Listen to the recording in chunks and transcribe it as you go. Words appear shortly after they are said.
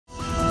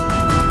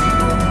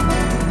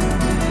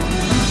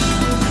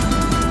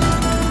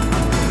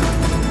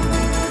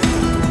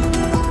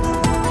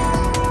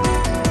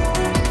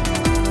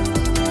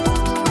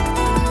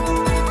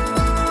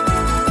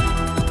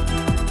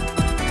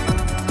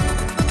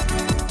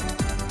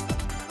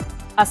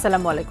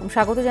আসসালামু আলাইকুম,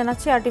 স্বাগত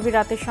জানাচ্ছি আরটিভি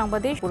রাতের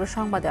সংবাদে। পুরো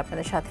সংবাদে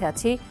আপনাদের সাথে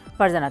আছি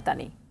ফারজানা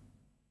তানি।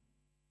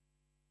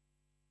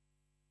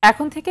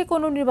 এখন থেকে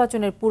কোনো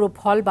নির্বাচনের পুরো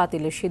ফল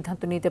বাতিলের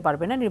সিদ্ধান্ত নিতে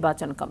পারবে না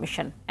নির্বাচন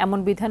কমিশন। এমন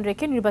বিধান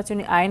রেখে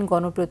নির্বাচনী আইন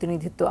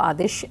গণপ্রতিনিধিত্ব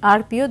আদেশ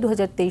আরপিও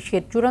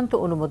 2023-এর চূড়ান্ত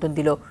অনুমোদন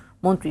দিল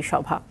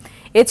মন্ত্রিসভা।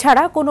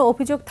 এছাড়া কোনো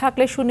অভিযোগ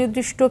থাকলে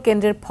সুনির্দিষ্ট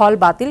কেন্দ্রের ফল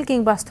বাতিল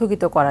কিংবা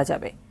স্থগিত করা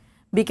যাবে।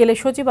 বিকেলে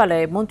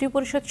সচিবালয়ে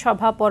মন্ত্রিপরিষদ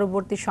সভা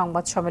পরবর্তী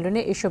সংবাদ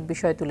সম্মেলনে এসব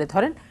বিষয় তুলে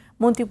ধরেন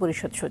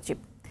মন্ত্রিপরিষদ সচিব।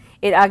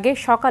 এর আগে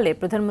সকালে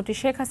প্রধানমন্ত্রী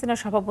শেখ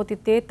হাসিনার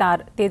সভাপতিত্বে তার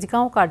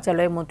তেজগাঁও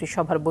কার্যালয়ে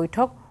মন্ত্রিসভার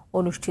বৈঠক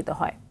অনুষ্ঠিত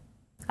হয়।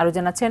 আরও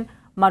জানাচ্ছেন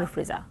মারুফ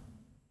রেজা।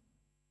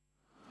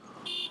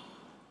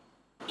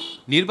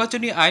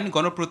 নির্বাচনী আইন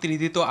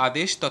গণপ্রতিনিধিত্ব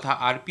আদেশ তথা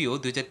আরপিও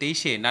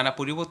 2023-এ নানা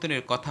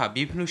পরিবর্তনের কথা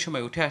বিভিন্ন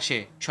সময় উঠে আসে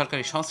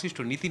সরকারি সংশ্লিষ্ট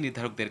নীতি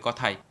নির্ধারকদের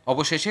কথায়।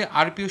 অবশেষে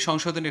আরপিও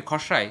সংশোধনের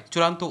খসড়ায়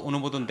চূড়ান্ত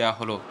অনুমোদন দেওয়া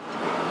হলো।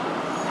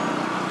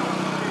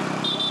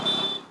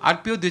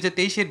 আরপিও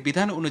 2023-এর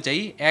বিধান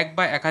অনুযায়ী এক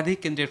বা একাধিক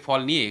কেন্দ্রের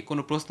ফল নিয়ে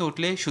কোনো প্রশ্ন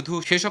উঠলে শুধু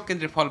সেসব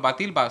কেন্দ্রের ফল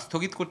বাতিল বা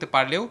স্থগিত করতে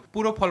পারলেও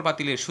পুরো ফল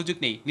বাতিলের সুযোগ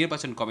নেই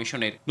নির্বাচন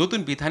কমিশনের। নতুন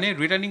বিধানে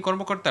রিটার্নিং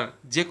কর্মকর্তার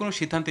যে কোনো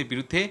সিদ্ধান্তের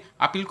বিরুদ্ধে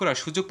আপিল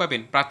করার সুযোগ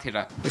পাবেন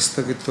প্রার্থীরা।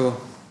 স্থগিত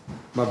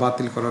বা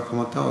বাতিল করার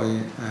ক্ষমতা ওই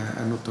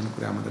নতুন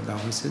করে আমাদের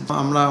দেওয়া হয়েছে।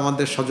 আমরা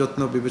আমাদের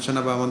সযত্ন বিবেচনা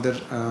বা আমাদের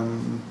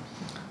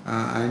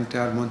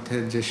আইনটার মধ্যে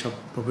যেসব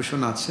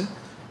প্রভিশন আছে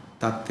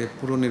তাতে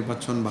পুরো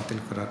নির্বাচন বাতিল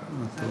করার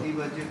মতো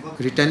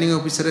রিটার্নিং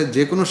অফিসারের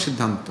যে কোনো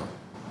সিদ্ধান্ত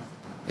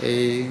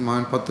এই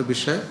মনোনয়নপত্র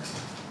বিষয়ে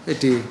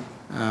এটি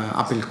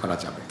আপিল করা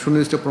যাবে।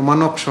 সুনির্দিষ্ট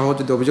প্রমাণক সহ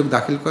যদি অভিযোগ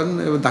দাখিল করেন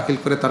এবং দাখিল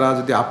করে তারা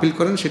যদি আপিল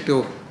করেন সেটিও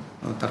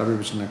তারা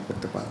বিবেচনা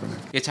করতে পারবে না।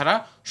 এছাড়া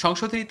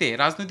সংশোধনীতে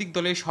রাজনৈতিক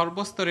দলের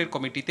সর্বস্তরের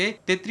কমিটিতে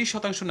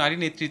 33% নারী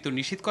নেতৃত্ব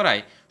নিশ্চিত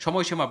করায়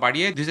সময়সীমা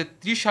বাড়িয়ে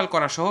 2030 সাল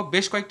করা সহ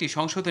বেশ কয়েকটি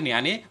সংশোধনী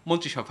আনে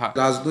মন্ত্রিসভা।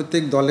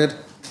 রাজনৈতিক দলের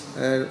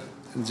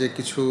যে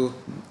কিছু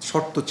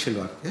শর্ত ছিল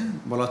আর কি,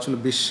 বলা ছিল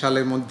 20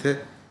 সালের মধ্যে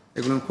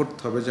এগুলো করতে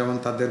হবে, যেমন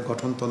তাদের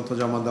গঠনতন্ত্র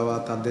জমা দেওয়া,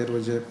 তাদের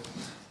ওই যে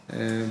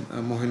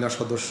মহিলা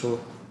সদস্য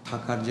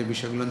থাকার যে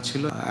বিষয়গুলো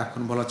ছিল।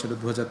 এখন বলা ছিল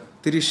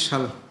 2030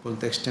 সাল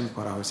পর্যন্ত এক্সটেন্ড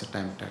করা হয়েছে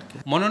টাইমটা আর কি।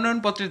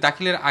 মনোনয়নপত্রের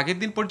দাখিলের আগের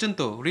দিন পর্যন্ত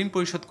ঋণ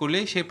পরিশোধ করলে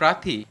সেই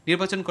প্রার্থী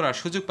নির্বাচন করার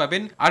সুযোগ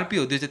পাবেন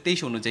আরপিও 2023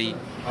 অনুযায়ী।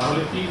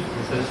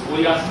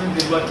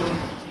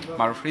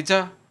 মারুফ রেজা,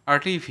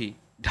 আরটিভি,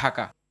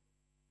 ঢাকা।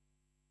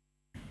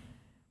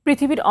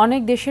 পৃথিবীর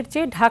অনেক দেশের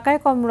চেয়ে ঢাকায়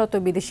কর্মরত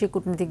বিদেশি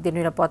কূটনীতিকদের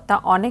নিরাপত্তা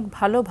অনেক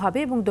ভালোভাবে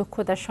এবং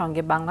দক্ষতার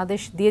সঙ্গে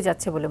বাংলাদেশ দিয়ে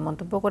যাচ্ছে বলে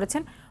মন্তব্য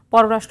করেছেন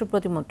পররাষ্ট্র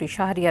প্রতিমন্ত্রী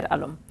শাহরিয়ার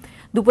আলম।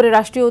 দুপুরে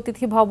রাষ্ট্রীয়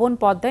অতিথি ভবন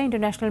পদ্মায়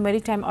ইন্টারন্যাশনাল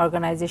মেরিটাইম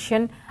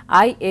অর্গানাইজেশন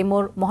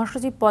IMOর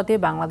মহাসচিব পদে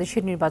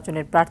বাংলাদেশের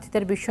নির্বাচনের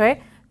প্রার্থীদের বিষয়ে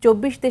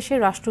 24 দেশের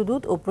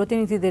রাষ্ট্রদূত ও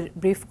প্রতিনিধিদের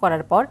ব্রিফ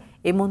করার পর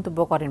এই মন্তব্য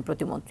করেন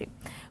প্রতিমন্ত্রী।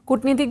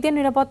 কূটনীতিকদের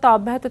নিরাপত্তা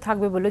অব্যাহত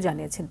থাকবে বলে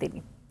জানিয়েছেন তিনি।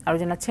 আরও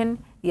জানাচ্ছেন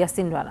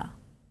Yasin Rana.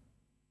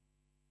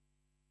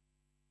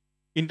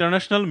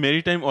 International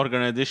maritime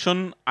organisation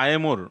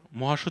IMOর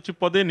মহাসচিব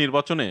পদে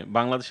নির্বাচনে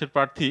বাংলাদেশের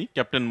প্রার্থী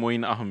ক্যাপ্টেন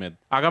মঈন আহমেদ।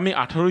 আগামী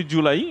 18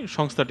 জুলাই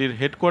সংস্থাটির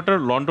হেডকোয়ার্টার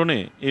লন্ডনে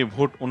এ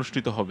ভোট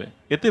অনুষ্ঠিত হবে।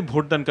 এতে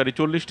ভোটদানকারী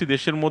 40টি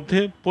দেশের মধ্যে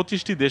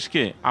 25টি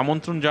দেশকে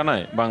আমন্ত্রণ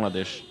জানায়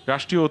বাংলাদেশ।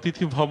 রাষ্ট্রীয়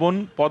অতিথি ভবন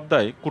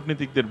পদ্মায়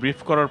কূটনীতিকদের ব্রিফ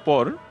করার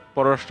পর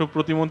পররাষ্ট্র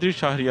প্রতিমন্ত্রী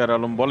শাহরিয়ার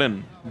আলম বলেন,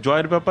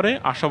 জয়ের ব্যাপারে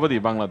আশাবাদী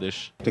বাংলাদেশ।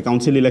 একটা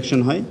কাউন্সিল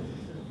ইলেকশন হয়,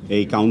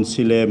 এই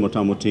কাউন্সিলে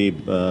মোটামুটি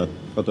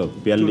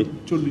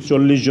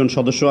 40 জন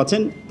সদস্য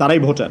আছেন,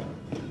 তারাই ভোটার।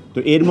 তো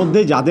এর মধ্যে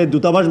যাদের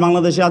দূতাবাস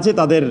বাংলাদেশে আছে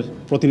তাদের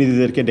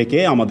প্রতিনিধিদেরকে ডেকে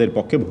আমাদের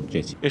পক্ষে ভোট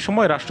চেয়েছি। এ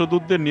সময়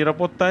রাষ্ট্রদূতদের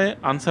নিরাপত্তায়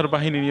আনসার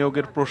বাহিনী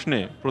নিয়োগের প্রশ্নে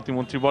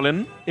প্রতিমন্ত্রী বলেন,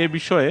 এ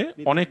বিষয়ে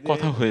অনেক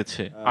কথা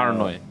হয়েছে, আর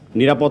নয়।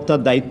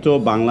 নিরাপত্তার দায়িত্ব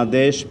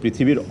বাংলাদেশ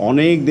পৃথিবীর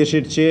অনেক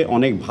দেশের চেয়ে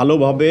অনেক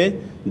ভালোভাবে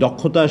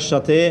দক্ষতার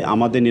সাথে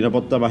আমাদের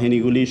নিরাপত্তা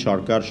বাহিনীগুলি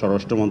সরকার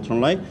স্বরাষ্ট্র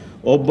মন্ত্রণালয়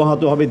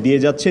অব্যাহতভাবে দিয়ে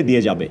যাচ্ছে,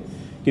 দিয়ে যাবে।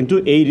 কিন্তু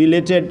এই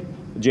রিলেটেড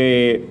যে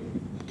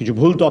কিছু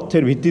ভুল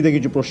তথ্যের ভিত্তিতে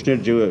কিছু প্রশ্নের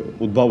যে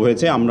উদ্ভব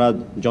হয়েছে, আমরা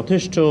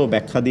যথেষ্ট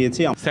ব্যাখ্যা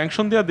দিয়েছি।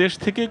 স্যাংশন দেওয়া দেশ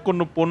থেকে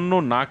কোনো পণ্য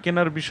না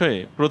কেনার বিষয়ে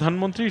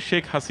প্রধানমন্ত্রী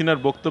শেখ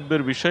হাসিনার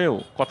বক্তব্যের বিষয়েও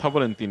কথা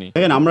বলেন তিনি।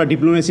 দেখেন, আমরা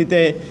ডিপ্লোমেসিতে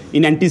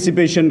ইন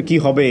অ্যান্টিসিপেশন কি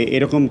হবে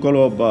এরকম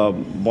কোনো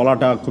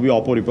বলাটা খুবই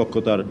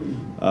অপরিপক্কতার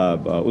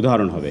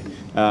উদাহরণ হবে।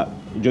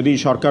 যদি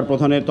সরকার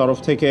প্রধানের তরফ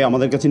থেকে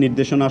আমাদের কাছে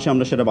নির্দেশনা আসে,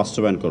 আমরা সেটা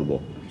বাস্তবায়ন করব।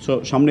 সো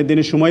সামনের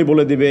দিনে সময়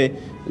বলে দিবে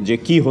যে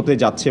কি হতে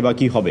যাচ্ছে বা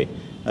কি হবে।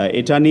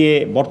 এটা নিয়ে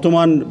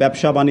বর্তমান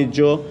ব্যবসা বাণিজ্য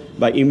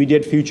বা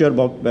ইমিডিয়েট ফিউচার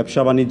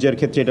ব্যবসা বাণিজ্যের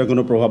ক্ষেত্রে এটার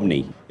কোনো প্রভাব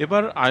নেই।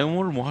 এবার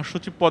IMOর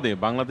মহাসচিব পদে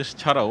বাংলাদেশ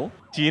ছাড়াও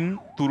চীন,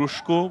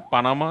 তুরস্ক,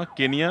 পানামা,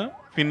 কেনিয়া,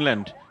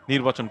 ফিনল্যান্ড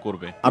নির্বাচন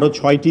করবে। আরও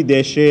 6টি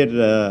দেশের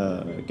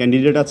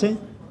ক্যান্ডিডেট আছে,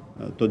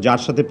 তো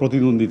যার সাথে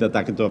প্রতিদ্বন্দ্বিতা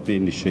তাকে তো আপনি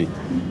নিশ্চয়ই।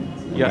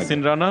 ইয়াসিন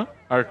রানা,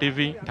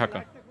 আরটিভি, ঢাকা।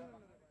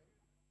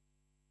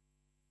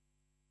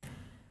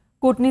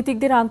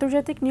 কূটনীতিকদের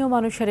আন্তর্জাতিক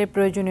নিয়মানুসারে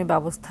প্রয়োজনীয়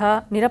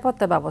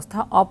নিরাপত্তা ব্যবস্থা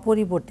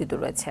অপরিবর্তিত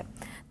রয়েছে।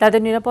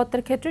 তাদের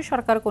নিরাপত্তার ক্ষেত্রে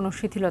সরকার কোনো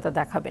শিথিলতা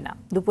দেখাবে না।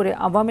 দুপুরে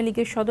আওয়ামী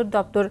লীগের সদর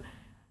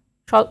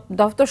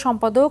দপ্তর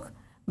সম্পাদক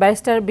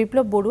ব্যারিস্টার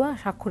বিপ্লব বড়ুয়া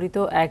স্বাক্ষরিত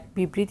এক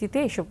বিবৃতিতে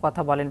এসব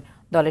কথা বলেন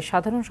দলের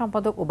সাধারণ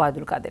সম্পাদক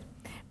ওবায়দুল কাদের।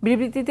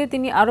 বিবৃতিতে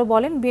তিনি আরও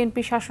বলেন,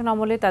 বিএনপি শাসন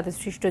আমলে তাদের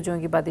সৃষ্ট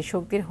জঙ্গিবাদী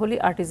শক্তির হোলি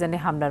আর্টিজানে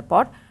হামলার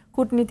পর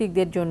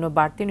কূটনীতিকদের জন্য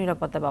বাড়তি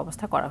নিরাপত্তা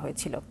ব্যবস্থা করা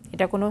হয়েছিল।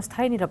 এটা কোনো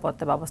স্থায়ী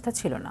নিরাপত্তা ব্যবস্থা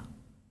ছিল না।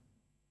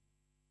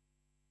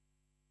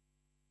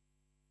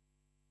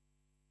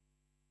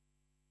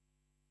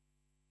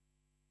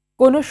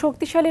 কোনো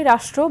শক্তিশালী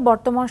রাষ্ট্র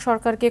বর্তমান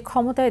সরকারকে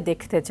ক্ষমতায়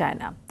দেখতে চায়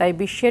না, তাই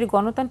বিশ্বের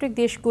গণতান্ত্রিক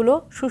দেশগুলো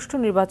সুষ্ঠু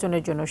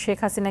নির্বাচনের জন্য শেখ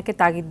হাসিনাকে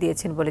তাগিদ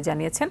দিয়েছেন বলে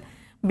জানিয়েছেন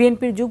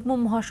বিএনপির যুগ্ম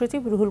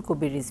মহাসচিব রুহুল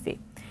কবির রিজভী।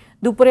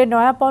 দুপুরে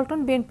নয়াপল্টন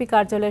বিএনপি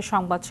কার্যালয়ের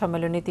সংবাদ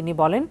সম্মেলনে তিনি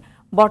বলেন,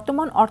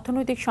 বর্তমান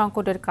অর্থনৈতিক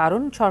সংকটের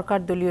কারণ সরকার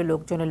দলীয়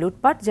লোকজনের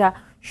লুটপাট, যা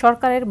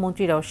সরকারের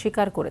মন্ত্রীরাও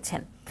স্বীকার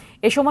করেছেন।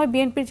 এ সময়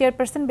বিএনপির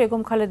চেয়ারপারসন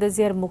বেগম খালেদা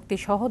জিয়ার মুক্তি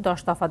সহ 10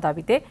 দফা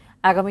দাবিতে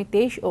আগামী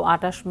 23 ও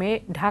 28 মে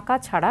ঢাকা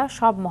ছাড়া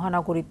সব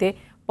মহানগরীতে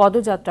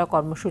পদযাত্রা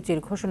কর্মসূচির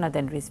ঘোষণা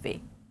দেন রিজভী।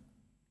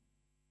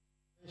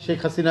 শেখ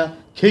হাসিনা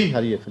খেই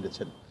হারিয়ে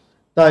ফেলেছেন,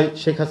 তাই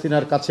শেখ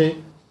হাসিনার কাছে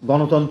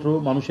গণতন্ত্র,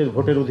 মানুষের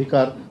ভোটের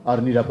অধিকার আর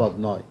নিরাপদ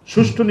নয়।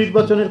 সুষ্ঠু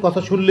নির্বাচনের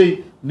কথা শুনলেই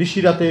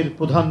নিশিরাতের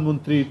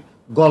প্রধানমন্ত্রীর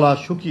গলা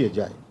শুকিয়ে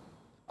যায়,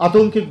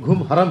 আতঙ্কে ঘুম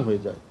হারাম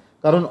হয়ে যায়,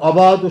 কারণ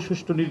অবাধ ও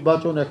সুষ্ঠু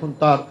নির্বাচন এখন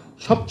তার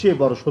সবচেয়ে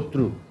বড়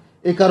শত্রু।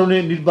 এ কারণে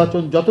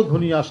নির্বাচন যত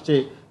ঘনিয়ে আসছে,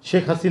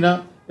 শেখ হাসিনা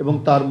এবং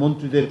তার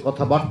মন্ত্রীদের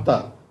কথাবার্তা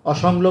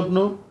অসংলগ্ন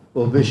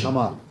ও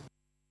বেসামাল।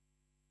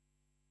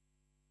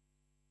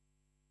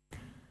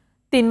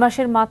 3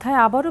 মাসের মাথায়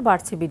আবারও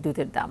বাড়ছে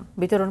বিদ্যুতের দাম।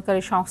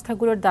 বিতরণকারী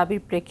সংস্থাগুলোর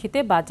দাবির প্রেক্ষিতে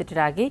বাজেটের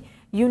আগে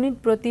ইউনিট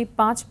প্রতি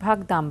 5 ভাগ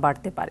দাম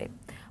বাড়তে পারে।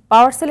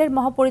 পাওয়ার সেলের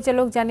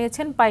মহাপরিচালক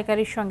জানিয়েছেন,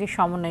 পাইকারির সঙ্গে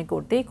সমন্বয়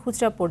করতেই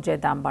খুচরা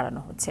পর্যায়ে দাম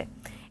বাড়ানো হচ্ছে।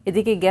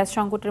 এদিকে গ্যাস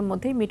সংকটের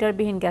মধ্যে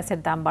মিটারবিহীন গ্যাসের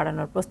দাম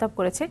বাড়ানোর প্রস্তাব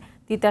করেছে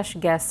Titas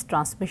gas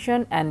transmission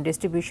and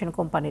distribution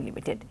company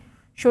limited.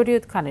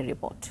 শরীয়ত খানের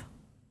রিপোর্ট।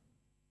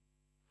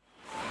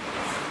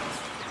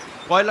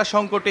 কয়লা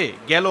সংকটে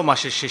গেল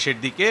মাসের শেষের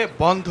দিকে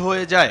বন্ধ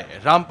হয়ে যায়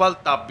রামপাল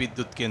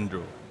তাপবিদ্যুৎ কেন্দ্র।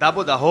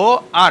 দাবদাহ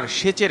আর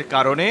সেচের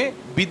কারণে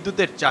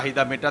বিদ্যুতের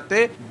চাহিদা মেটাতে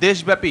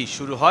দেশব্যাপী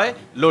শুরু হয়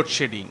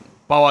load shedding.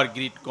 Power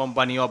grid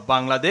company of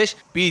Bangladesh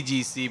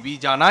PGCB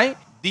জানায়,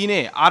 দিনে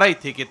 2,500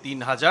 থেকে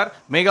 3,000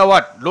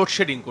 মেগাওয়াট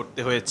লোডশেডিং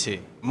করতে হয়েছে।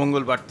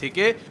 মঙ্গলবার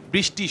থেকে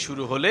বৃষ্টি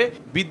শুরু হলে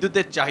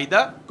বিদ্যুতের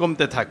চাহিদা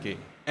কমতে থাকে।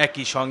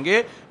 একই সঙ্গে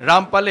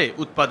রামপালে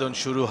উৎপাদন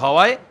শুরু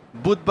হওয়ায়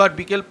বুধবার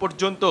বিকেল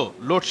পর্যন্ত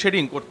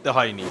লোডশেডিং করতে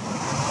হয়নি।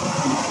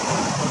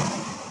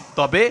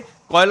 তবে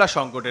কয়লা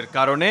সংকটের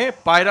কারণে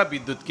পায়রা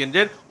বিদ্যুৎ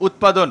কেন্দ্রের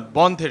উৎপাদন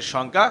বন্ধের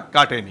শঙ্কা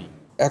কাটেনি।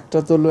 একটা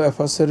তো লো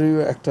এফআরসারি,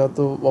 একটা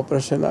তো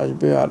অপারেশন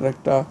আসবে, আর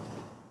একটা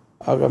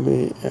আগামী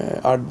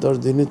 8-10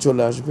 দিনে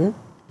চলে আসবে।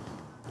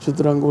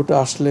 সুতরাং ওটা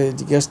আসলে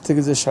গ্যাস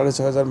থেকে যে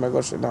 6,500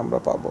 মেগাওয়াট সেটা আমরা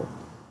পাবো,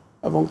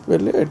 এবং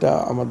পেলে এটা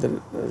আমাদের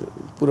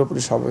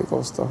পুরোপুরি স্বাভাবিক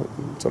অবস্থা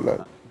চলে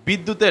আসবে।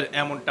 বিদ্যুতের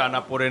এমন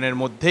টানাপোড়েনের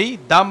মধ্যেই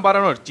দাম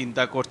বাড়ানোর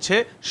চিন্তা করছে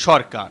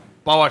সরকার।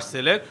 পাওয়ার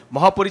সেলের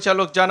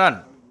মহাপরিচালক জানান,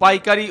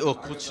 পাইকারি ও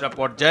খুচরা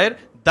পর্যায়ের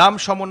দাম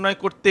সমন্বয়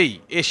করতেই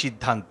এ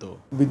সিদ্ধান্ত।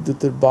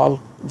 বিদ্যুতের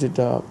বাল্ক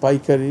যেটা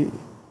পাইকারি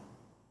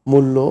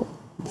মূল্য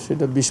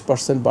সেটা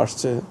 20%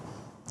 বাড়ছে,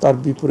 তার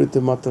বিপরীতে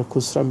মাত্র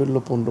খুচরা মূল্য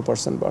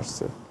 15%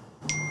 বাড়ছে।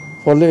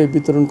 ফলে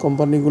বিতরণ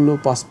কোম্পানিগুলো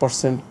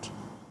 5%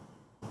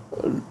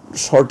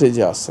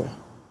 শর্টেজে আছে।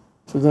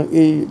 সুতরাং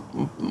এই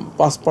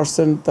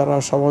 5% তারা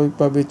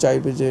স্বাভাবিকভাবে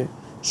চাইবে যে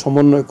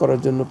সমন্বয় করার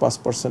জন্য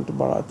 5%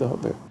 বাড়াতে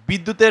হবে।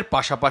 বিদ্যুতের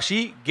পাশাপাশি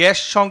গ্যাস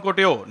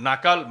সংকটেও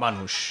নাকাল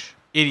মানুষ।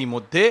 এরই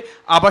মধ্যে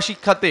আবাসিক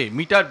খাতে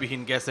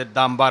মিটারবিহীন গ্যাসের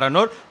দাম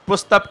বাড়ানোর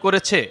প্রস্তাব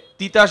করেছে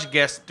Titas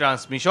gas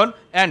transmission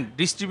and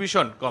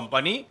distribution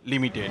company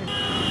limited.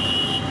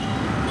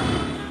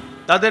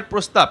 তাদের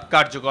প্রস্তাব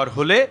কার্যকর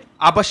হলে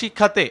আবাসিক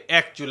খাতে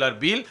 1 চুলার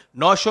বিল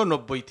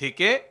 990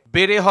 থেকে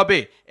বেড়ে হবে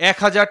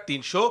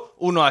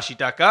 1,379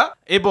 টাকা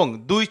এবং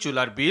 2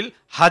 চুলার বিল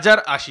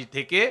 1,080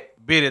 থেকে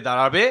বেড়ে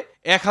দাঁড়াবে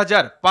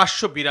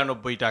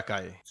 1,592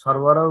 টাকায়।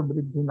 সরবরাহ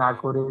বৃদ্ধি না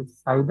করে,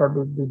 চাহিদা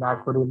বৃদ্ধি না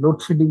করে,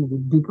 লোডশেডিং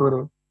বৃদ্ধি করে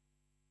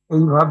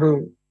এইভাবে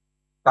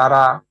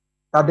তারা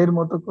তাদের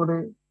মতো করে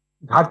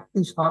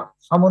ঘাটতি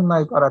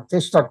সমন্বয় করার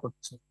চেষ্টা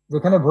করছে।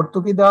 যেখানে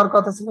ভর্তুকি দেওয়ার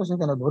কথা ছিল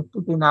সেখানে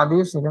ভর্তুকি না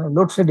দিয়ে সেখানে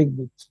লোডশেডিং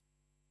দিচ্ছে,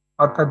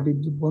 অর্থাৎ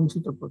বিদ্যুৎ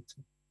বঞ্চিত করছে।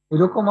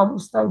 এরকম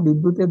অবস্থায়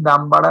বিদ্যুতের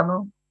দাম বাড়ানো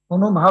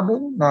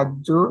কোনোভাবেই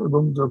ন্যায্য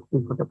এবং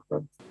যৌক্তিক হতে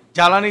পারে।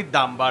 জ্বালানির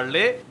দাম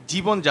বাড়লে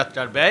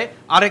জীবনযাত্রার ব্যয়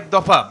আরেক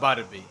দফা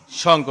বাড়বে।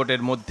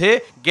 সংকটের মধ্যে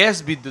গ্যাস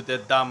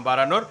বিদ্যুতের দাম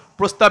বাড়ানোর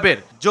প্রস্তাবের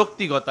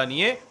যৌক্তিকতা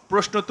নিয়ে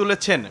প্রশ্ন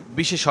তুলেছেন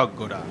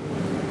বিশেষজ্ঞরা।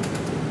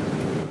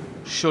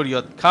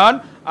 শরীয়ত খান,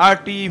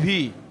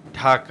 আরটিভি,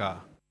 ঢাকা।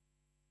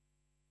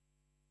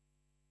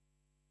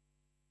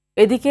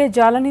 এদিকে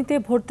জ্বালানিতে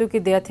ভর্তুকি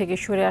দেয়া থেকে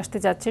সরে আসতে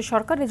যাচ্ছে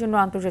সরকার। এজন্য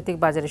আন্তর্জাতিক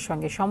বাজারের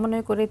সঙ্গে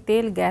সমন্বয় করে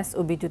তেল, গ্যাস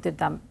ও বিদ্যুতের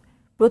দাম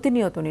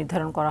প্রতিনিয়ত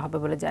নির্ধারণ করা হবে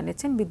বলে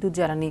জানিয়েছেন বিদ্যুৎ,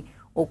 জ্বালানি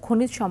ও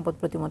খনিজ সম্পদ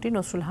প্রতিমন্ত্রী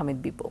নসরুল হামিদ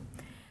বিপু।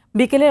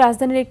 বিকেলে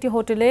রাজধানীর একটি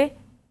হোটেলে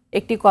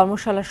একটি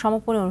কর্মশালার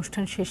সমাপনী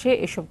অনুষ্ঠান শেষে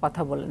এসব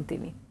কথা বলেন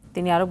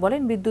তিনি আরও বলেন,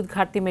 বিদ্যুৎ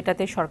ঘাটতি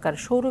মেটাতে সরকার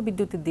সৌর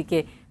বিদ্যুতের দিকে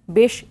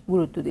বেশ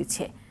গুরুত্ব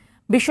দিচ্ছে।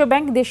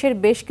 বিশ্বব্যাংক দেশের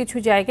বেশ কিছু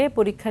জায়গায়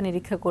পরীক্ষা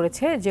নিরীক্ষা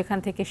করেছে, যেখান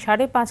থেকে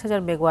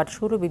 5,500 মেগাওয়াট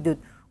সৌর বিদ্যুৎ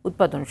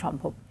উৎপাদন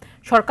সম্ভব।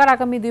 সরকার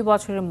আগামী 2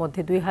 বছরের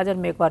মধ্যে 2000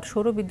 মেগাওয়াট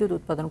সৌর বিদ্যুৎ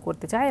উৎপাদন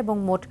করতে চায় এবং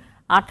মোট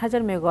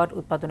 8000 মেগাওয়াট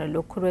উৎপাদনের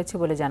লক্ষ্য রয়েছে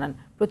বলে জানান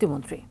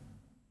প্রতিমন্ত্রী।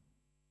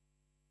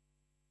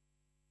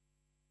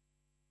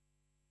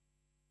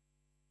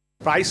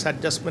 প্রাইস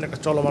অ্যাডজাস্টমেন্ট একটা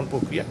চলমান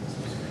প্রক্রিয়া,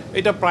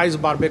 এটা প্রাইস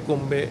বাড়বে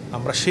কমবে,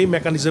 আমরা সেই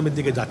মেকানিজমের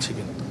দিকে যাচ্ছি।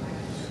 কিন্তু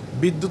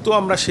বিদ্যুৎও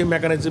আমরা সেই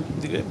মেকানিজম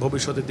দিকে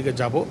ভবিষ্যতের দিকে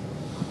যাব,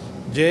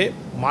 যে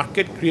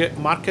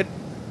মার্কেট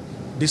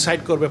ডিসাইড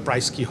করবে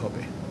প্রাইস কি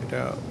হবে। এটা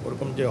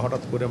ওরকম যে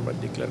হঠাৎ করে আমরা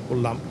ডিক্লেয়ার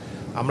করলাম,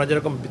 আমরা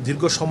যেরকম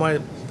দীর্ঘ সময়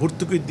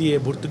ভর্তুকি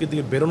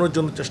দিয়ে বেরোনোর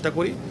জন্য চেষ্টা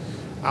করি,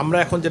 আমরা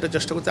এখন যেটা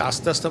চেষ্টা করছি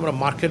আস্তে আস্তে আমরা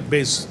মার্কেট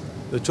বেস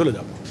চলে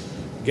যাব।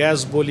 গ্যাস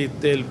বলি,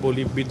 তেল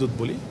বলি, বিদ্যুৎ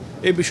বলি,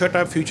 এই বিষয়টা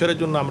ফিউচারের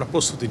জন্য আমরা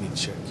প্রস্তুতি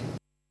নিচ্ছি আর কি।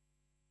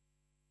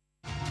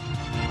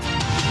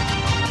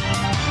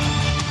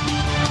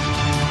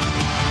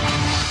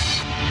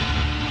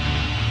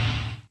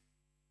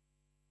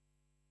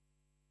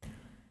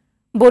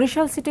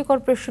 বরিশাল সিটি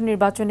কর্পোরেশন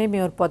নির্বাচনে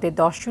মেয়র পদে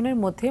 10 জনের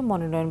মধ্যে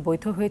মনোনয়ন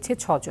বৈধ হয়েছে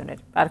 6 জনের,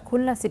 আর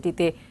খুলনা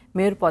সিটিতে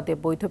মেয়র পদে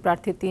বৈধ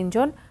প্রার্থী 3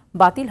 জন,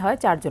 বাতিল হয়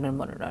 4 জনের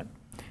মনোনয়ন।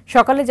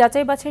 সকালে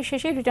যাচাই বাছাই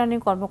শেষে রিটার্নিং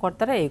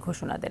কর্মকর্তারা এই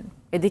ঘোষণা দেন।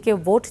 এদিকে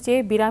ভোট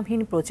চেয়ে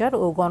বিরামহীন প্রচার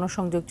ও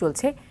গণসংযোগ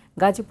চলছে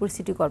গাজীপুর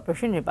সিটি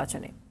কর্পোরেশন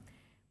নির্বাচনে।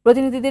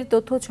 প্রতিনিধিদের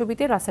তথ্য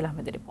ছবিতে রাসেল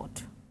আহমেদের রিপোর্ট।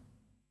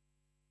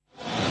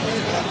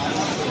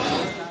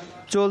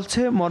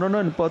 চলছে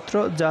মনোনয়নপত্র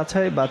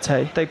যাচাই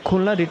বাছাই, তাই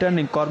খুলনা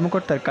রিটার্নিং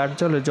কর্মকর্তার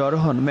কার্যালয়ে জড়ো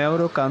হন মেয়র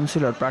ও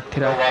কাউন্সিলর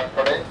প্রার্থীরা।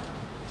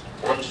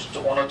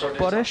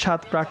 পরে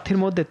 7 প্রার্থীর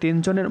মধ্যে 3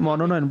 জনের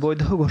মনোনয়ন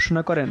বৈধ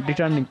ঘোষণা করেন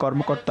রিটার্নিং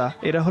কর্মকর্তা।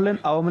 এরা হলেন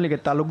আওয়ামী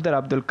লীগের তালুকদার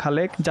আব্দুল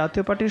খালেক,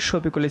 জাতীয় পার্টির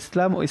শফিকুল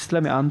ইসলাম ও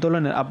ইসলামী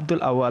আন্দোলনের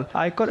আব্দুল আওয়াল।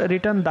 আয়কর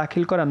রিটার্ন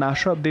দাখিল করা না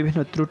সহ বিভিন্ন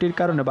ত্রুটির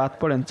কারণে বাদ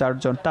পড়েন 4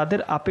 জন, তাদের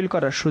আপিল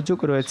করার সুযোগ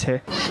রয়েছে।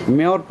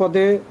 মেয়র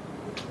পদে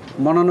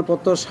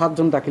মনোনয়নপত্র 7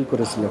 জন দাখিল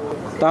করেছিল,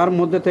 তার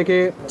মধ্যে থেকে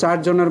 4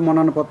 জনের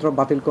মনোনয়নপত্র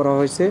বাতিল করা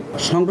হয়েছে।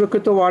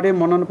 সংরক্ষিত ওয়ার্ডে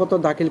মনোনয়নপত্র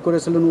দাখিল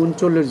করেছিলেন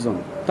 39 জন,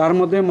 তার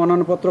মধ্যে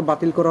মনোনয়নপত্র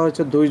বাতিল করা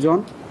হয়েছে 2 জন,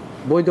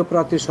 বৈধ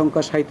প্রার্থীর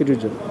সংখ্যা 37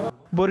 জন।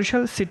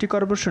 বরিশাল সিটি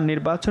কর্পোরেশন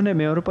নির্বাচনে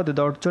মেয়র পদে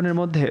 10 জনের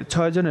মধ্যে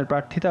 6 জনের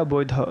প্রার্থিতা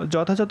বৈধ,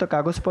 যথাযথ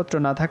কাগজপত্র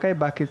না থাকায়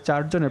বাকি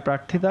 4 জনের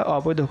প্রার্থিতা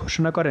অবৈধ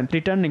ঘোষণা করেন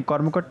রিটার্নিং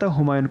কর্মকর্তা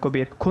হুমায়ুন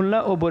কবির। খুলনা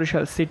ও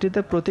বরিশাল সিটিতে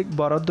প্রতীক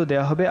বরাদ্দ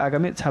দেওয়া হবে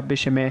আগামী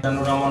 26 মে।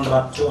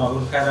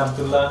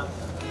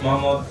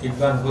 মোহাম্মদ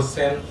ইকবাল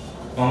হোসেন,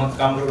 মোহাম্মদ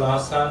কামরুল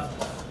হাসান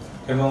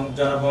এবং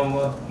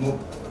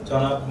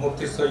জনাব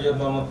মুফতি সৈয়দ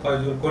মোহাম্মদ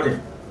ফয়জুল করিম,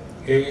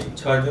 এই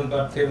 6 জন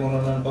প্রার্থীর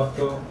মনোনয়নপত্র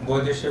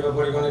বৈধ হিসেবে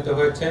পরিগণিত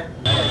হয়েছে।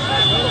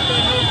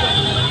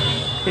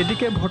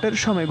 এদিকে ভোটের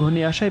সময়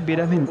ঘনিয়ে আসায়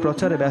বিরামহীন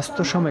প্রচারে ব্যস্ত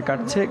সময়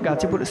কাটছে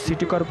গাজীপুর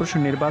সিটি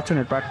কর্পোরেশন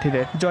নির্বাচনের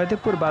প্রার্থীদের।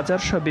 জয়দেবপুর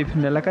বাজার সহ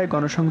বিভিন্ন এলাকায়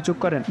গণসংযোগ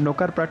করেন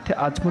নৌকার প্রার্থী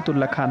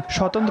আজমতুল্লাহ খান।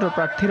 স্বতন্ত্র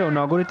প্রার্থীরাও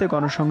নগরীতে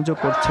গণসংযোগ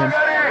করছেন।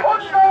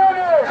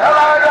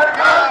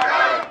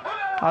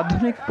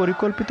 আধুনিক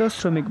পরিকল্পিত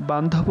শ্রমিক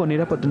বান্ধব ও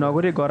নিরাপদ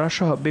নগরী গড়া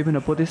সহ বিভিন্ন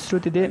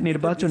প্রতিশ্রুতি দিয়ে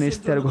নির্বাচনী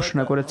ইশতেহার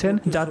ঘোষণা করেছেন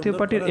জাতীয়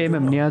পার্টির এম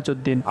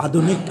নিয়াজউদ্দিন।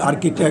 আধুনিক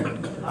আর্কিটেক্ট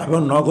এবং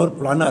নগর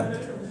প্ল্যানার,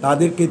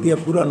 তাদেরকে দিয়ে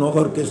পুরো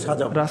নগরকে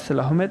সাজাবো। রাসেল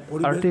আহমেদ,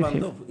 আরটিভি।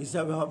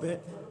 হিসাবে হবে।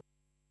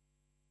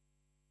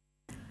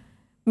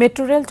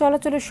 মেট্রো রেল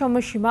চলাচলের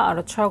সময়সীমা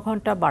আরও 6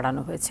 ঘন্টা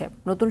বাড়ানো হয়েছে।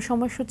 নতুন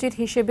সময়সূচির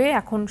হিসেবে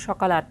এখন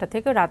সকাল 8টা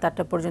থেকে রাত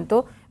 8টা পর্যন্ত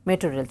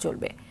মেট্রো রেল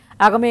চলবে।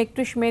 আগামী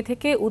 31 মে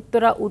থেকে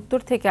উত্তরা উত্তর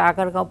থেকে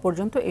আগারগাঁও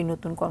পর্যন্ত এই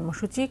নতুন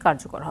কর্মসূচি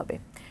কার্যকর হবে।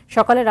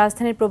 সকালে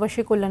রাজধানীর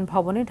প্রবাসী কল্যাণ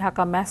ভবনে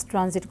ঢাকা ম্যাস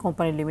ট্রানজিট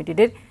কোম্পানি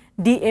লিমিটেডের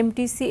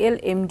DMTCL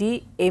MD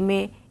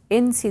MA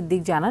N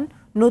Siddique জানান,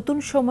 নতুন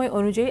সময়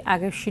অনুযায়ী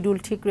আগের শিডিউল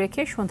ঠিক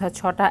রেখে সন্ধ্যা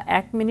 6টা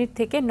 1 মিনিট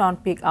থেকে নন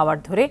পিক আওয়ার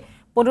ধরে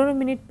 15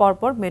 মিনিট পর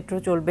পর মেট্রো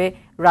চলবে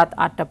রাত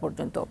 8টা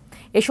পর্যন্ত।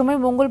 এ সময়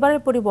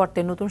মঙ্গলবারের পরিবর্তে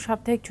নতুন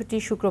সাপ্তাহিক ছুটি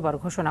শুক্রবার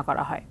ঘোষণা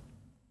করা হয়।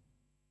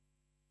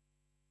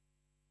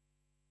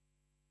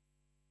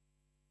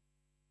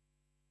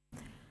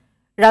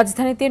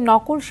 রাজধানীতে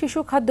নকল শিশু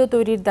খাদ্য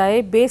তৈরির দায়ে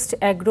best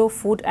agro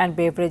food and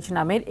beverage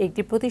নামের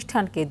একটি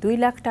প্রতিষ্ঠানকে 2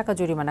 লাখ টাকা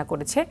জরিমানা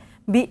করেছে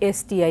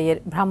BSTI এর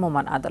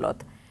ভ্রাম্যমাণ আদালত।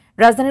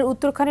 রাজধানীর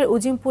উত্তরখানের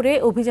উজিমপুরে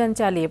অভিযান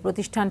চালিয়ে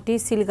প্রতিষ্ঠানটি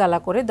সিলগালা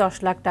করে 10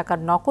 লাখ টাকার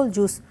নকল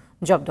জুস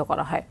জব্দ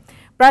করা হয়।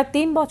 প্রায়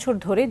 3 বছর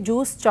ধরে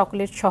জুস,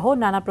 চকলেট সহ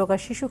নানা প্রকার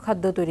শিশু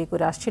খাদ্য তৈরি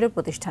করে আসছিল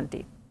প্রতিষ্ঠানটি।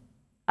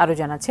 আরও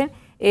জানাচ্ছেন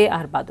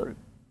AR বাদল।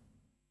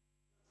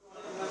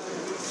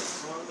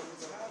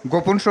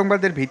 গোপন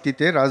সংবাদের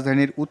ভিত্তিতে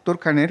রাজধানীর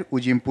উত্তরখানের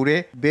উজিমপুরে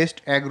best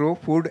agro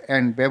food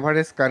and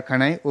beverage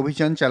কারখানায়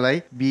অভিযান চালায়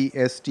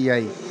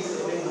BSTI।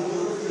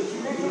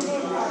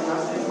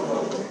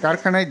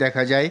 কারখানায়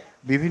দেখা যায়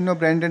বিভিন্ন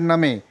ব্র্যান্ডের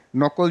নামে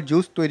নকল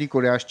জুস তৈরি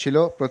করে আসছিল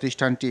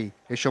প্রতিষ্ঠানটি।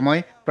 এ সময়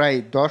প্রায়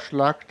 10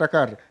 লাখ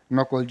টাকার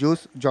নকল জুস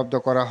জব্দ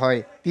করা হয়।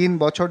 3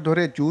 বছর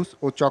ধরে জুস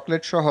ও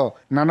চকলেট সহ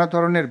নানা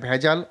ধরনের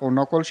ভেজাল ও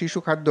নকল শিশু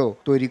খাদ্য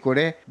তৈরি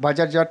করে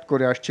বাজারজাত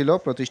করে আসছিল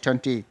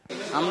প্রতিষ্ঠানটি।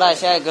 আমরা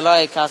এসে এগুলো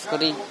কাজ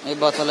করি, এই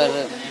বোতলের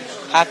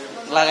হাত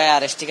লাগাই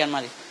আর স্টিকার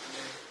মারি,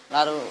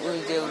 আর ওই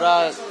যে ওরা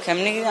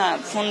কেমনি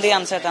ফোন দিয়ে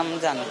আনছে আমি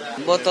জানি।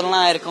 বোতল না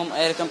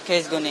এরকম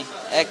কেস গুনি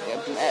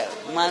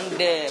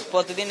মানে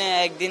প্রতিদিনে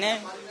একদিনে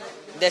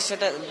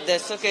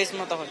 150 কেস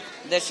মতো হয়,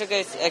 150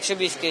 কেস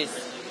 120 কেস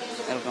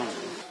এরকম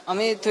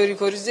আমি তৈরি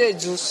করি যে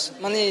জুস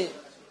মানে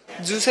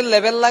জুসের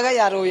লেভেল লাগাই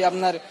আর ওই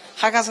আপনার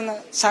শাক আছে না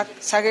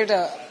শাকেটা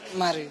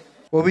মারি।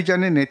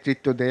 অভিযানে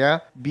নেতৃত্ব দেয়া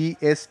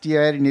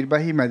বিএসটিআইয়ের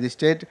নির্বাহী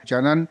ম্যাজিস্ট্রেট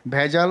জানান,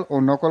 ভেজাল ও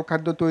নকল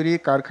খাদ্য তৈরি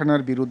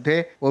কারখানার বিরুদ্ধে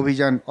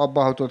অভিযান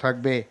অব্যাহত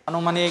থাকবে।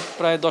 আনুমানিক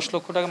প্রায় 10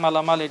 লক্ষ টাকা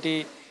মালামাল এটি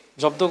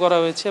জব্দ করা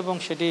হয়েছে এবং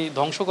সেটি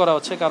ধ্বংস করা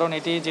হচ্ছে, কারণ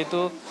এটি যেহেতু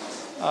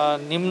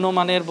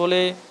নিম্নমানের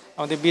বলে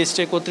আমাদের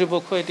বিএসটিআই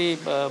কর্তৃপক্ষ এটি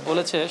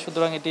বলেছে,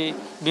 সুতরাং এটি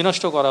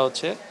বিনষ্ট করা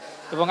হচ্ছে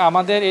এবং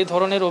আমাদের এই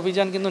ধরনের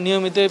অভিযান কিন্তু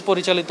নিয়মিত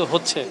পরিচালিত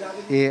হচ্ছে।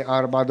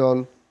 আর বাদল,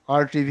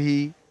 আরটিভি,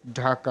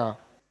 ঢাকা।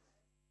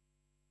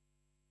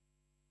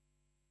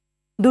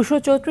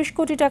 234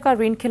 কোটি টাকা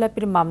ঋণ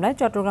খেলাপির মামলায়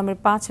চট্টগ্রামের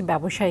 5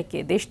 ব্যবসায়ীকে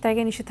দেশ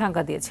ত্যাগে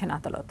নিষেধাজ্ঞা দিয়েছেন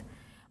আদালত।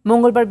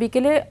 মঙ্গলবার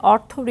বিকেলে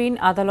অর্থ ঋণ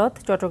আদালত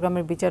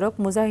চট্টগ্রামের বিচারক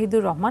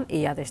মুজাহিদুর রহমান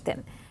এই আদেশ দেন।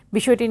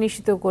 বিষয়টি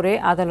নিশ্চিত করে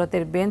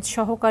আদালতের বেঞ্চ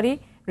সহকারী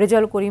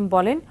রেজাউল করিম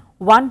বলেন,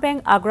 ওয়ান ব্যাংক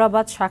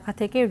আগ্রাবাদ শাখা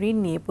থেকে ঋণ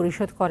নিয়ে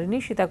পরিশোধ করেনি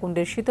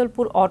সীতাকুণ্ডের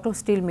শীতলপুর অটো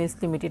স্টিল মিলস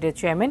লিমিটেডের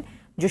চেয়ারম্যান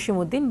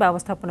জসিমউদ্দিন,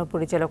 ব্যবস্থাপনা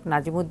পরিচালক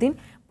নাজিমউদ্দিন,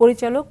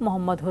 পরিচালক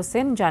মোহাম্মদ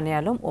হোসেন, জানে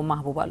আলম ও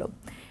মাহবুব আলম।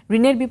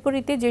 ঋণের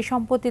বিপরীতে যে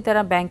সম্পত্তি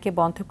তারা ব্যাংকে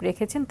বন্ধক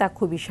রেখেছেন তা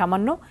খুবই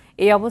সামান্য।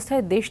 এই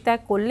অবস্থায় দেশ ত্যাগ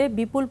করলে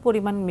বিপুল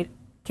পরিমাণ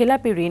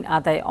খেলাপি ঋণ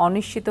আদায়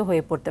অনিশ্চিত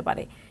হয়ে পড়তে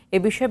পারে। এ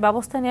বিষয়ে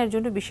ব্যবস্থা নেওয়ার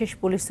জন্য বিশেষ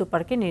পুলিশ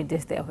সুপারকে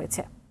নির্দেশ দেওয়া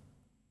হয়েছে।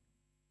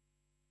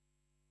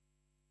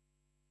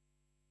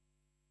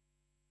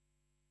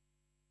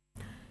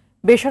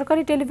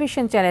 বেসরকারি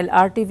টেলিভিশন চ্যানেল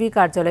আরটিভি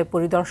কার্যালয়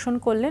পরিদর্শন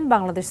করলেন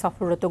বাংলাদেশ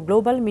সফররত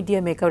গ্লোবাল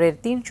মিডিয়া মেকারের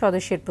 3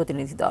 সদস্যের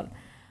প্রতিনিধি দল।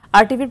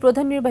 আরটিভির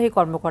প্রধান নির্বাহী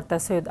কর্মকর্তা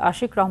সৈয়দ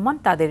আশিক রহমান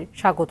তাদের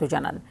স্বাগত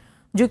জানান।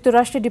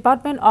 যুক্তরাষ্ট্রের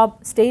ডিপার্টমেন্ট অব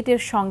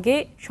স্টেটের সঙ্গে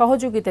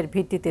সহযোগিতার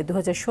ভিত্তিতে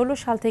 2016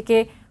 সাল থেকে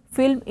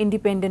ফিল্ম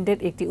ইন্ডিপেন্ডেন্টের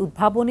একটি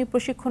উদ্ভাবনী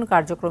প্রশিক্ষণ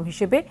কার্যক্রম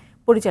হিসেবে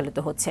পরিচালিত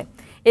হচ্ছে।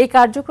 এই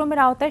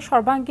কার্যক্রমের আওতায়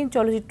সর্বাঙ্গীন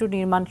চলচ্চিত্র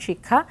নির্মাণ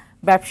শিক্ষা,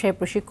 ব্যবসায়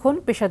প্রশিক্ষণ,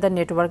 পেশাদার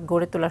নেটওয়ার্ক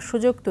গড়ে তোলার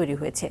সুযোগ তৈরি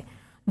হয়েছে।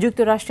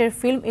 যুক্তরাষ্ট্রের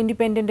ফিল্ম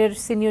ইন্ডিপেন্ডেন্টের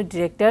সিনিয়র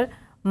ডিরেক্টর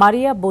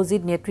মারিয়া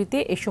বোজির নেতৃত্বে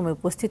এ সময়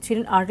উপস্থিত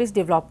ছিলেন আর্টিস্ট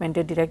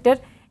ডেভেলপমেন্টের ডিরেক্টর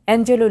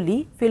অ্যাঞ্জেলো লি,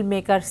 ফিল্ম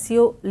মেকার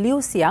লিউ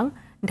সিয়াং,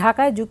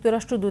 ঢাকায়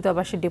যুক্তরাষ্ট্র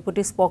দূতাবাসের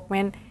ডেপুটি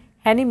স্পোকম্যান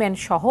হ্যানিম্যান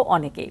সহ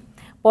অনেকেই।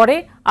 পরে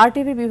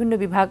আরটিভির বিভিন্ন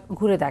বিভাগ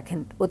ঘুরে দেখেন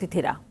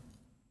অতিথিরা।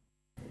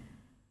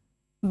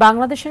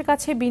 বাংলাদেশের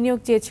কাছে বিনিয়োগ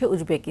চেয়েছে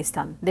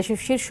উজবেকিস্তান। দেশের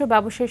শীর্ষ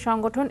ব্যবসায়ী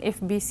সংগঠন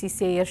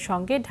এফবিসিসিআই এর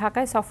সঙ্গে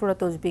ঢাকায়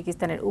সফররত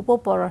উজবেকিস্তানের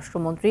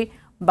উপপররাষ্ট্রমন্ত্রী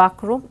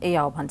বাখরোম এই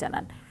আহ্বান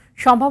জানান।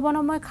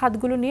 সম্ভাবনাময়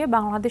খাতগুলো নিয়ে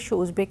বাংলাদেশ ও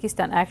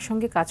উজবেকিস্তান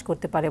একসঙ্গে কাজ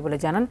করতে পারে বলে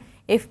জানান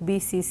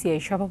এফবিসিসিআই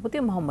সভাপতি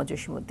মোহাম্মদ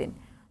জসিমউদ্দিন।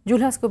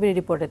 জুলহাস কবিরের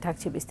রিপোর্টে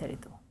থাকছে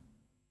বিস্তারিত।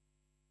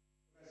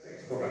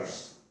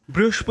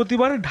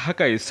 বৃহস্পতিবার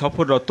ঢাকায়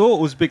সফররত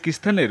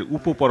উজবেকিস্তানের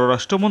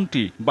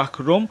উপপররাষ্ট্রমন্ত্রী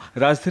বাখরোম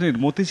রাজধানীর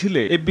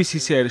মতিঝিলে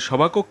এফবিসিসিআইয়ের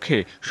সভাকক্ষে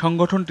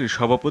সংগঠনটির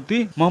সভাপতি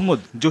মোহাম্মদ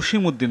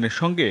জসিমউদ্দিনের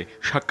সঙ্গে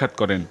সাক্ষাৎ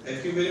করেন।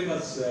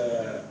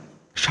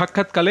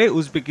 সাক্ষাৎকালে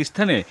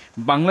উজবেকিস্তানে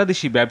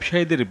বাংলাদেশি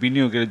ব্যবসায়ীদের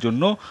বিনিয়োগের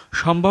জন্য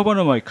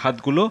সম্ভাবনাময়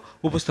খাতগুলো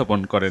উপস্থাপন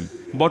করেন।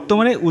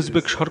 বর্তমানে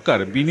উজবেক সরকার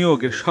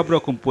বিনিয়োগের সব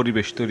রকম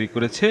পরিবেশ তৈরি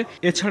করেছে।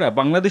 এছাড়া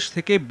বাংলাদেশ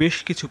থেকে বেশ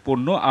কিছু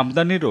পণ্য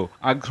আমদানিরও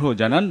আগ্রহ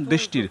জানান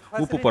দেশটির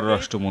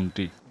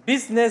উপপররাষ্ট্রমন্ত্রী।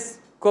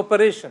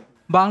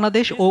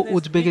 বাংলাদেশ ও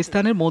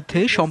উজবেকিস্তানের মধ্যে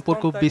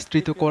সম্পর্ক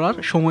বিস্তৃত করার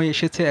সময়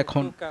এসেছে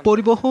এখন।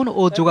 পরিবহন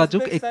ও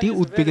যোগাযোগ একটি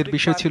উদ্বেগের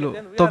বিষয় ছিল,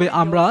 তবে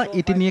আমরা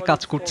এটি নিয়ে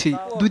কাজ করছি।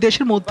 দুই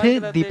দেশের মধ্যে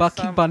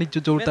দ্বিপাক্ষিক বাণিজ্য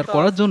জোরদার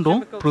করার জন্য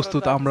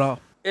প্রস্তুত আমরা।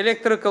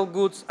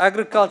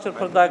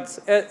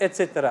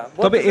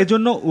 তবে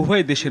এজন্য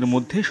উভয় দেশের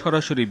মধ্যে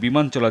সরাসরি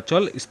বিমান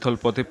চলাচল,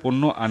 স্থলপথে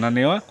পণ্য আনা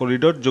নেওয়া,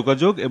 করিডোর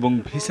যোগাযোগ এবং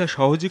ভিসা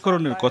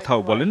সহজীকরণের কথাও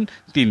বলেন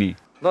তিনি।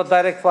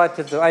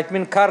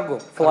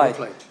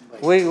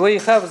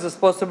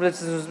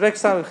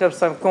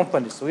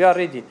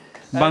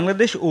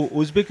 বাংলাদেশ ও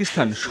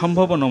উজবেকিস্তান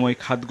সম্ভাবনাময়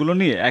খাতগুলো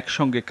নিয়ে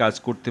একসঙ্গে কাজ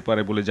করতে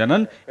পারে বলে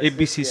জানান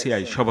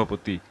এফবিসিসিআই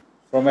সভাপতি।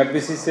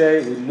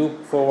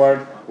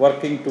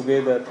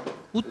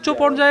 উচ্চ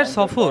পর্যায়ের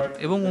সফর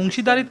এবং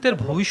অংশীদারিত্বের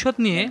ভবিষ্যৎ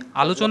নিয়ে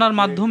আলোচনার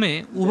মাধ্যমে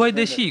উভয়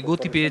দেশই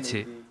গতি পেয়েছে।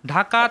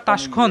 ঢাকা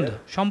তাশখন্দ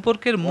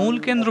সম্পর্কের মূল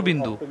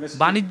কেন্দ্রবিন্দু,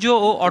 বাণিজ্য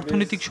ও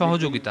অর্থনৈতিক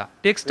সহযোগিতা,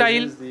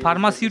 টেক্সটাইল,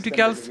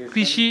 ফার্মাসিউটিক্যালস,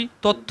 কৃষি,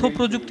 তথ্য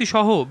প্রযুক্তি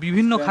সহ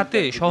বিভিন্ন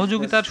খাতে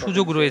সহযোগিতার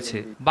সুযোগ রয়েছে।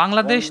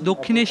 বাংলাদেশ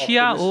দক্ষিণ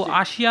এশিয়া ও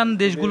আসিয়ান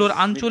দেশগুলোর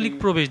আঞ্চলিক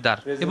প্রবেশদ্বার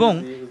এবং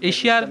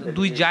এশিয়ার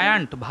দুই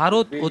জায়ান্ট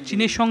ভারত ও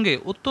চীনের সঙ্গে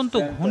অত্যন্ত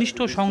ঘনিষ্ঠ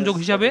সংযোগ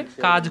হিসাবে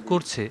কাজ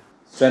করছে।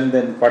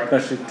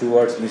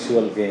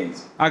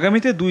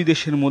 আগামীতে দুই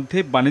দেশের মধ্যে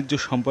বাণিজ্য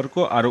সম্পর্ক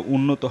আরও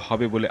উন্নত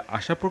হবে বলে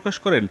আশা প্রকাশ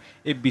করেন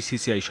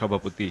এফবিসিসিআই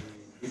সভাপতি।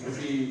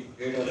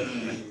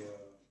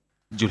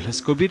 জুলহাস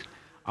কবির,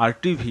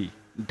 আরটিভি,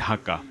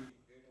 ঢাকা।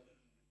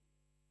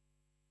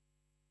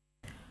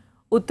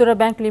 উত্তরা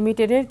ব্যাংক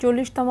লিমিটেডের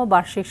 40তম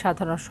বার্ষিক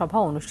সাধারণ সভা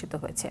অনুষ্ঠিত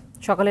হয়েছে।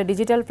 সকালে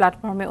ডিজিটাল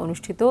প্ল্যাটফর্মে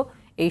অনুষ্ঠিত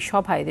এই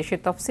সভায় দেশের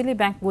তফসিলি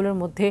ব্যাংকগুলোর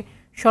মধ্যে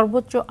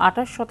সর্বোচ্চ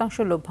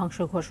 28% লভ্যাংশ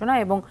ঘোষণা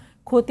এবং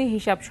ক্ষতি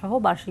হিসাব সহ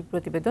বার্ষিক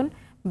প্রতিবেদন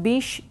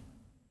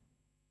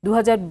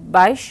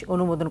 2022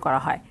 অনুমোদন করা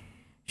হয়।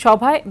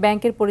 সভায়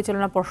ব্যাংকের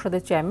পরিচালনা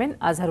পর্ষদের chairman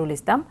Azharul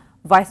Islam,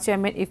 vice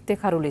chairman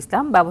Iftekharul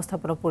ইসলাম,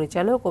 ব্যবস্থাপনা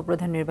পরিচালক ও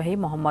প্রধান নির্বাহী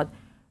মোহাম্মদ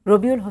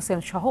রবিউল হোসেন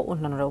সহ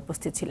অন্যান্যরা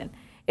উপস্থিত ছিলেন।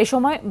 এ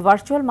সময়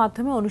ভার্চুয়াল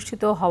মাধ্যমে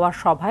অনুষ্ঠিত হওয়া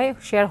সভায়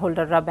শেয়ার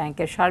হোল্ডাররা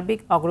ব্যাংকের সার্বিক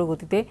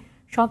অগ্রগতিতে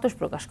সন্তোষ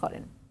প্রকাশ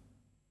করেন।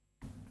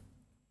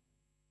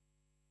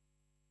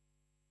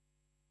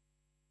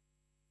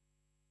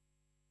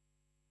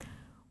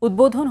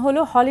 উদ্বোধন হল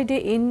হলিডে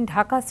ইন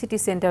ঢাকা সিটি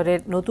সেন্টারের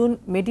নতুন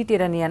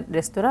মেডিটেরানিয়ান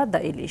রেস্তোরাঁ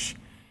দ্য ইলিশ।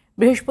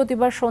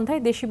 বৃহস্পতিবার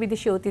সন্ধ্যায় দেশি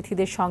বিদেশি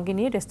অতিথিদের সঙ্গে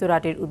নিয়ে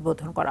রেস্তোরাঁটির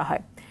উদ্বোধন করা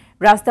হয়।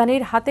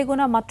 রাজধানীর হাতে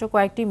গোনা মাত্র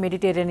কয়েকটি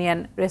মেডিটেরানিয়ান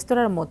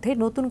রেস্তোরাঁর মধ্যে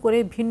নতুন করে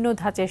ভিন্ন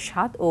ধাঁচের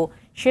স্বাদ ও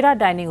সেরা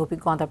ডাইনিং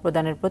অভিজ্ঞতা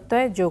প্রদানের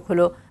প্রত্যয়ে যোগ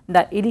হল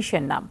দ্য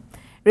ইলিশের নাম।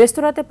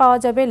 রেস্তোরাঁতে পাওয়া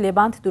যাবে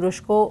লেবান্ত,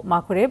 তুরস্ক,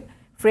 মাগরেব,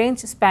 ফ্রেঞ্চ,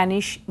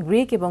 স্প্যানিশ,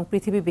 গ্রিক এবং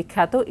পৃথিবী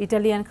বিখ্যাত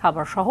ইটালিয়ান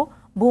খাবার সহ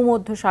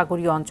ভূমধ্য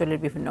সাগরীয় অঞ্চলের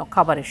বিভিন্ন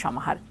খাবারের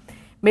সমাহার।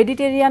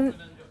 মেডিটেরিয়ান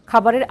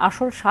খাবারের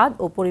আসল স্বাদ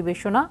ও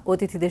পরিবেশনা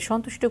অতিথিদের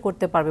সন্তুষ্ট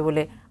করতে পারবে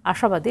বলে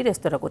আশাবাদী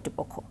রেস্তোরাঁ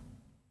কর্তৃপক্ষ।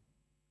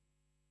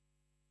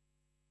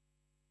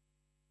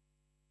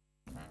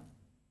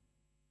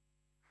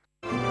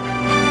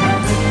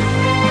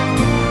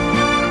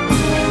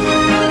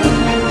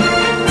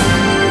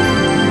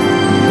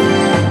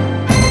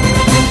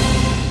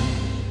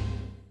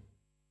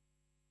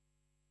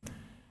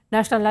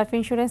 ন্যাশনাল লাইফ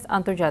ইন্স্যুরেন্স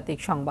আন্তর্জাতিক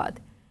সংবাদ।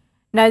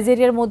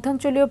 নাইজেরিয়ার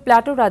মধ্যাঞ্চলীয়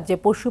প্লাটো রাজ্যে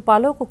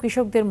পশুপালক ও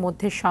কৃষকদের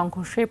মধ্যে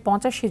সংঘর্ষে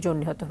 85 জন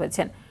নিহত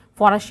হয়েছেন।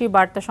 ফরাসি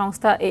বার্তা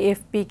সংস্থা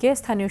AFP-কে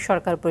স্থানীয়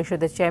সরকার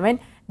পরিষদের চেয়ারম্যান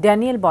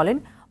ড্যানিয়েল বলেন,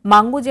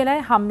 মাঙ্গু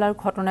জেলায় হামলার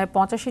ঘটনায়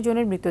 85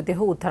 জনের মৃতদেহ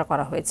উদ্ধার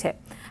করা হয়েছে।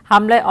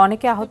 হামলায়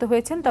অনেকে আহত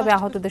হয়েছেন, তবে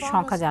আহতদের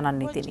সংখ্যা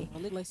জানাননি তিনি।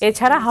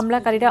 এছাড়া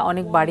হামলাকারীরা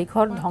অনেক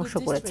বাড়িঘর ধ্বংস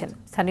করেছেন।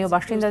 স্থানীয়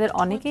বাসিন্দাদের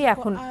অনেকেই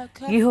এখন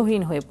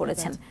গৃহহীন হয়ে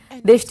পড়েছেন।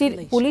 দেশটির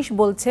পুলিশ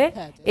বলছে,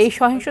 এই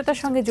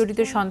সহিংসতার সঙ্গে জড়িত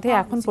সন্দেহে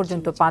এখন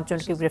পর্যন্ত 5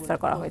 জনকে গ্রেফতার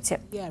করা হয়েছে।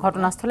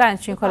 ঘটনাস্থলে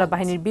আইনশৃঙ্খলা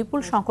বাহিনীর বিপুল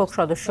সংখ্যক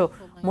সদস্য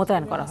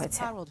মোতায়েন করা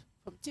হয়েছে।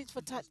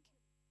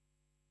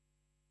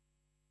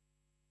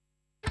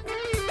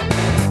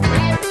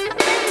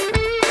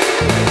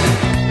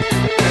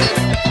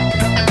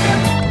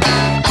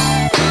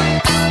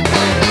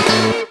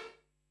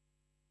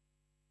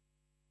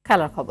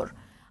 খেলার খবর।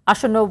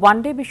 আসন্ন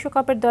ওয়ানডে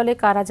বিশ্বকাপের দলে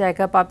কারা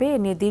জায়গা পাবে এ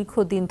নিয়ে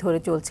দীর্ঘদিন ধরে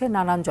চলছে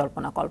নানান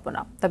জল্পনা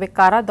কল্পনা। তবে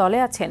কারা দলে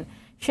আছেন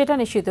সেটা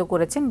নিশ্চিত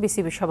করেছেন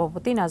বিসিবি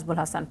সভাপতি নাজমুল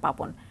হাসান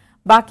পাপন।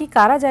 বাকি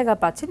কারা জায়গা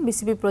পাচ্ছেন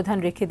বিসিবি প্রধান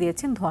রেখে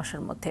দিয়েছেন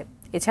ধোঁয়াশার মধ্যে।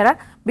 এছাড়া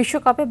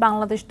বিশ্বকাপে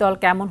বাংলাদেশ দল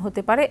কেমন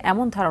হতে পারে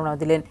এমন ধারণা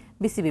দিলেন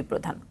বিসিবি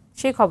প্রধান।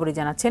 সেই খবরই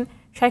জানাচ্ছেন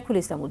শাইখুল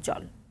ইসলাম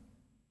উজ্জ্বল।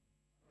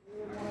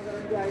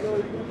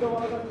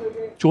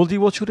 চলতি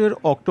বছরের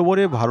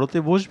অক্টোবরে ভারতে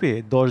বসবে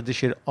 10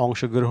 দেশের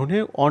অংশগ্রহণে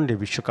ওয়ানডে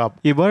বিশ্বকাপ।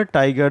 এবার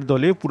টাইগার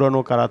দলে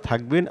পুরানো কারা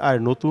থাকবেন আর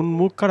নতুন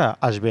মুখ কারা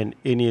আসবেন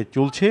এ নিয়ে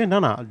চলছে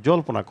নানা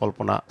জল্পনা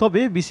কল্পনা।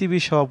 তবে বিসিবি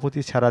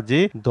সভাপতি ছাড়া যে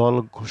দল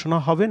ঘোষণা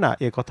হবে না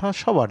এ কথা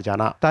সবার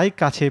জানা। তাই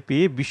কাছে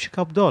পেয়ে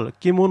বিশ্বকাপ দল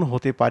কেমন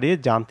হতে পারে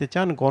জানতে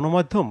চান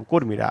গণমাধ্যম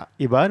কর্মীরা।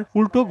 এবার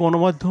উল্টো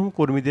গণমাধ্যম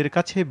কর্মীদের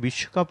কাছে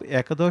বিশ্বকাপ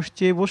একাদশ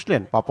চেয়ে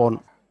বসলেন পাপন।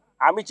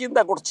 আমি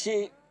চিন্তা করছি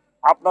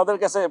আপনাদের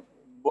কাছে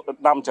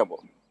নাম চাবো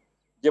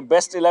যে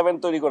বেস্ট 11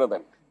 তৈরি করে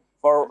দেন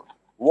ফর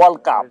ওয়ার্ল্ড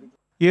কাপ।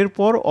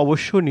 এরপর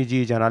অবশ্য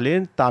নিজেই জানালেন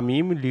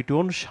তামিম,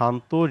 লিটন,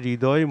 শান্ত,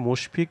 হৃদয়,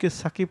 মুশফিক,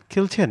 সাকিব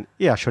খেলছেন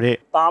এ আসরে।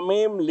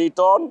 তামিম,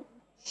 লিটন,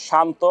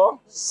 শান্ত,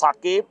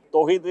 সাকিব,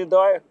 তৌহিদ,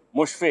 হৃদয়,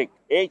 মুশফিক,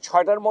 এই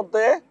 6টার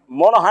মধ্যে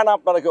মনে হয় না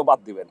আপনারা কেউ বাদ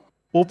দিবেন।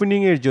 ওপেনিং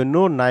এর জন্য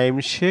নাইম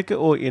শেখ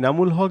ও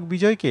এনামুল হক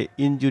বিজয়কে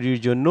ইনজুরির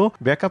জন্য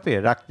ব্যাকআপে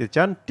রাখতে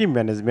চান team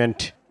management.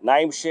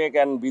 Naim Sheikh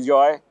and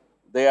Bijoy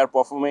they R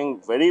performing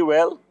very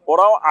well,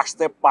 ওরাও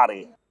আসতে পারে।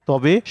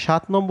 তবে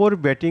 7 নম্বর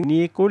ব্যাটিং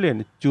নিয়ে করলেন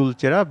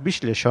চুলচেরা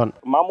বিশ্লেষণ।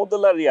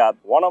 Mahmudullah Riyad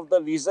one of the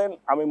reason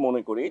আমি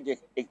মনে করি যে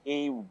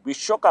এই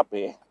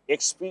বিশ্বকাপে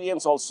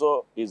এক্সপিরিয়েন্স অলসো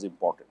ইজ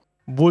ইম্পর্টেন্ট।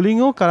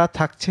 বোলিংও কারা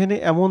থাকছেন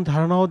এমন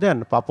ধারণাও দেন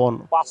পাপন।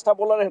 5টা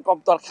বোলারের কম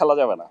তো আর খেলা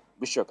যাবে না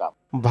বিশ্বকাপ।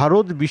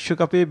 ভারত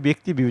বিশ্বকাপে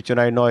ব্যক্তি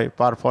বিবেচনায় নয়,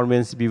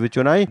 পারফরমেন্স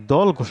বিবেচনায়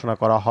দল ঘোষণা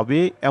করা হবে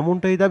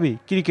এমনটাই দাবি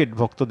ক্রিকেট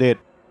ভক্তদের।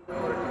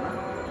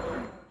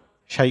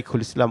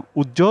 শাইখুল ইসলাম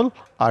উজ্জ্বল,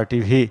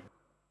 RTV।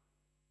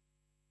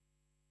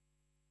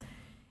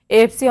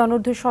 AFC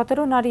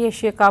অনূর্ধ্ব-17 নারী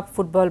এশিয়া কাপ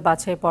ফুটবল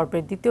বাছাই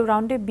পর্বের দ্বিতীয়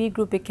রাউন্ডে বি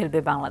গ্রুপে খেলবে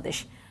বাংলাদেশ।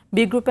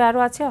 বি গ্রুপে আরও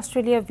আছে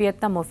অস্ট্রেলিয়া,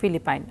 ভিয়েতনাম ও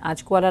ফিলিপাইন। আজ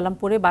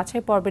কুয়ালালামপুরে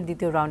বাছাই পর্বের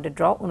দ্বিতীয় রাউন্ডের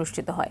ড্র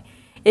অনুষ্ঠিত হয়।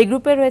 এই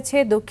গ্রুপে রয়েছে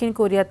দক্ষিণ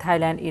কোরিয়া,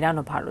 থাইল্যান্ড, ইরান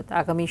ও ভারত।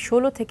 আগামী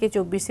 16 থেকে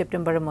 24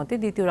 সেপ্টেম্বরের মধ্যে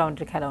দ্বিতীয়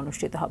রাউন্ডের খেলা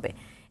অনুষ্ঠিত হবে।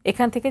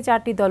 এখান থেকে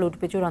 4টি দল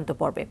উঠবে চূড়ান্ত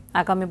পর্বে।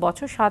 আগামী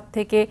বছর 7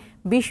 থেকে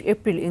 20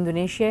 এপ্রিল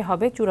ইন্দোনেশিয়ায়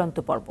হবে চূড়ান্ত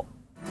পর্ব।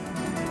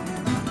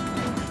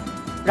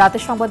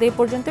 রাতের সংবাদে এই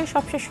পর্যন্তই।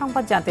 সবশেষ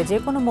সংবাদ জানতে যে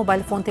কোনো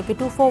মোবাইল ফোন থেকে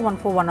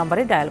 24141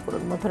 নম্বরে ডায়াল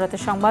করুন।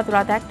 মধ্যরাতের সংবাদ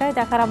রাত 1টায়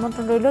দেখার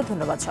আমন্ত্রণ রইল।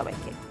 ধন্যবাদ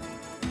সবাইকে।